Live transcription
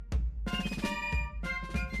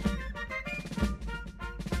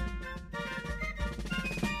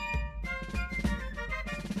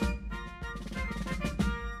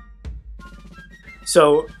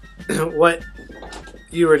So, what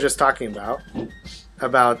you were just talking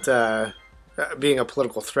about being a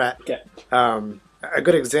political threat. Okay. A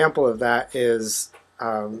good example of that is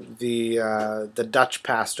the Dutch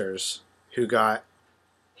pastors who got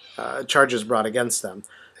charges brought against them.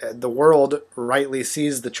 The world rightly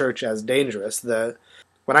sees the church as dangerous.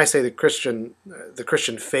 When I say the Christian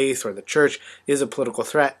faith or the church is a political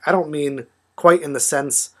threat, I don't mean quite in the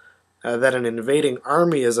sense that an invading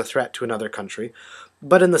army is a threat to another country,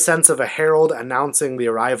 but in the sense of a herald announcing the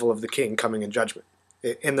arrival of the king coming in judgment.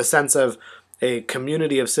 In the sense of a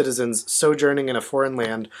community of citizens sojourning in a foreign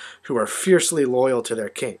land who are fiercely loyal to their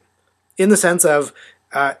king. In the sense of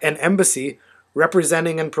an embassy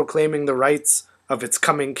representing and proclaiming the rights of its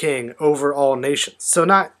coming king over all nations. So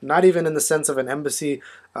not even in the sense of an embassy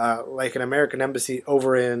like an American embassy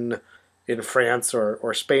over in France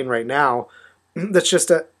or Spain right now.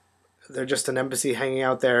 They're just an embassy hanging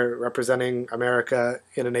out there representing America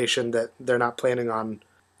in a nation that they're not planning on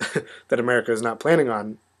that America is not planning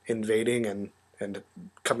on invading and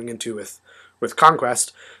coming into with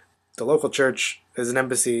conquest. The local church is an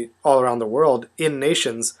embassy all around the world in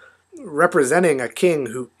nations representing a king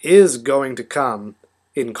who is going to come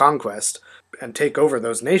in conquest and take over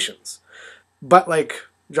those nations. But like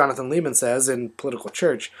Jonathan Leeman says in Political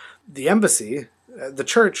Church, the embassy, the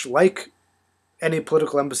church, like any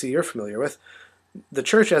political embassy you're familiar with, the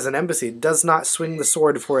church as an embassy does not swing the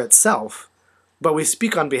sword for itself, but we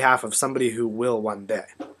speak on behalf of somebody who will one day.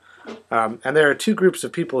 And there are two groups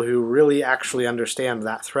of people who really actually understand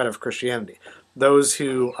that threat of Christianity. Those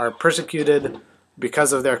who are persecuted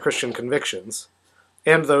because of their Christian convictions,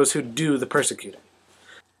 and those who do the persecuting.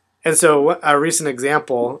 And so a recent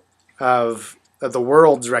example of the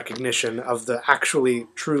world's recognition of the actually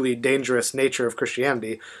truly dangerous nature of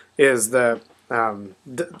Christianity is the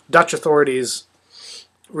Dutch authorities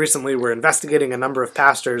recently were investigating a number of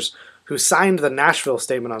pastors who signed the Nashville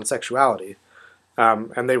Statement on Sexuality.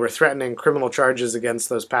 And they were threatening criminal charges against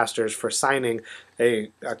those pastors for signing a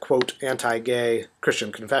quote, anti-gay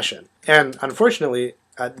Christian confession. And unfortunately,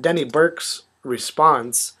 Denny Burke's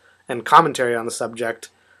response and commentary on the subject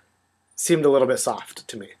seemed a little bit soft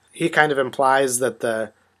to me. He kind of implies that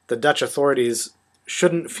the Dutch authorities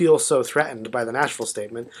shouldn't feel so threatened by the Nashville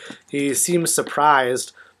Statement. He seems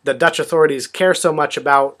surprised that Dutch authorities care so much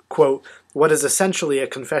about, quote, what is essentially a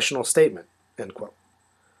confessional statement, end quote.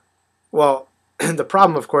 Well, the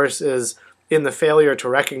problem, of course, is in the failure to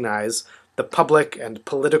recognize the public and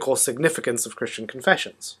political significance of Christian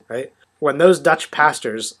confessions, right? When those Dutch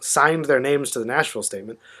pastors signed their names to the Nashville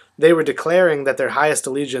Statement, they were declaring that their highest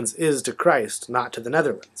allegiance is to Christ, not to the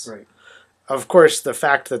Netherlands. Right. Of course, the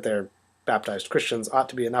fact that they're baptized Christians ought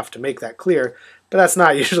to be enough to make that clear, but that's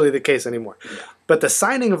not usually the case anymore. Yeah. But the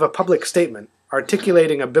signing of a public statement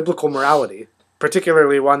articulating a biblical morality,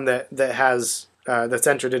 particularly one that has that's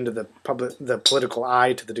entered into the political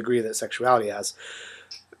eye to the degree that sexuality has,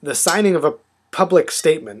 the signing of a public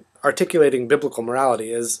statement articulating biblical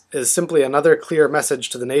morality is simply another clear message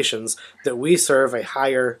to the nations that we serve a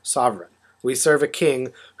higher sovereign. We serve a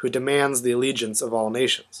king who demands the allegiance of all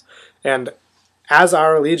nations. And as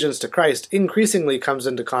our allegiance to Christ increasingly comes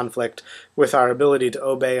into conflict with our ability to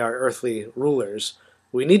obey our earthly rulers,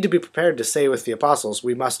 we need to be prepared to say with the apostles,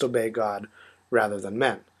 we must obey God rather than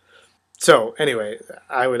men. So anyway,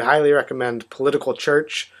 I would highly recommend Political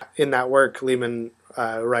Church. In that work, Lehman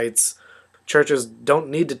writes, churches don't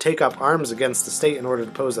need to take up arms against the state in order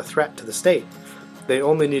to pose a threat to the state. They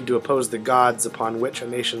only need to oppose the gods upon which a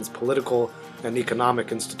nation's political and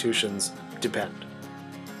economic institutions depend.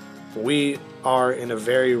 We are, in a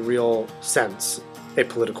very real sense, a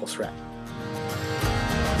political threat.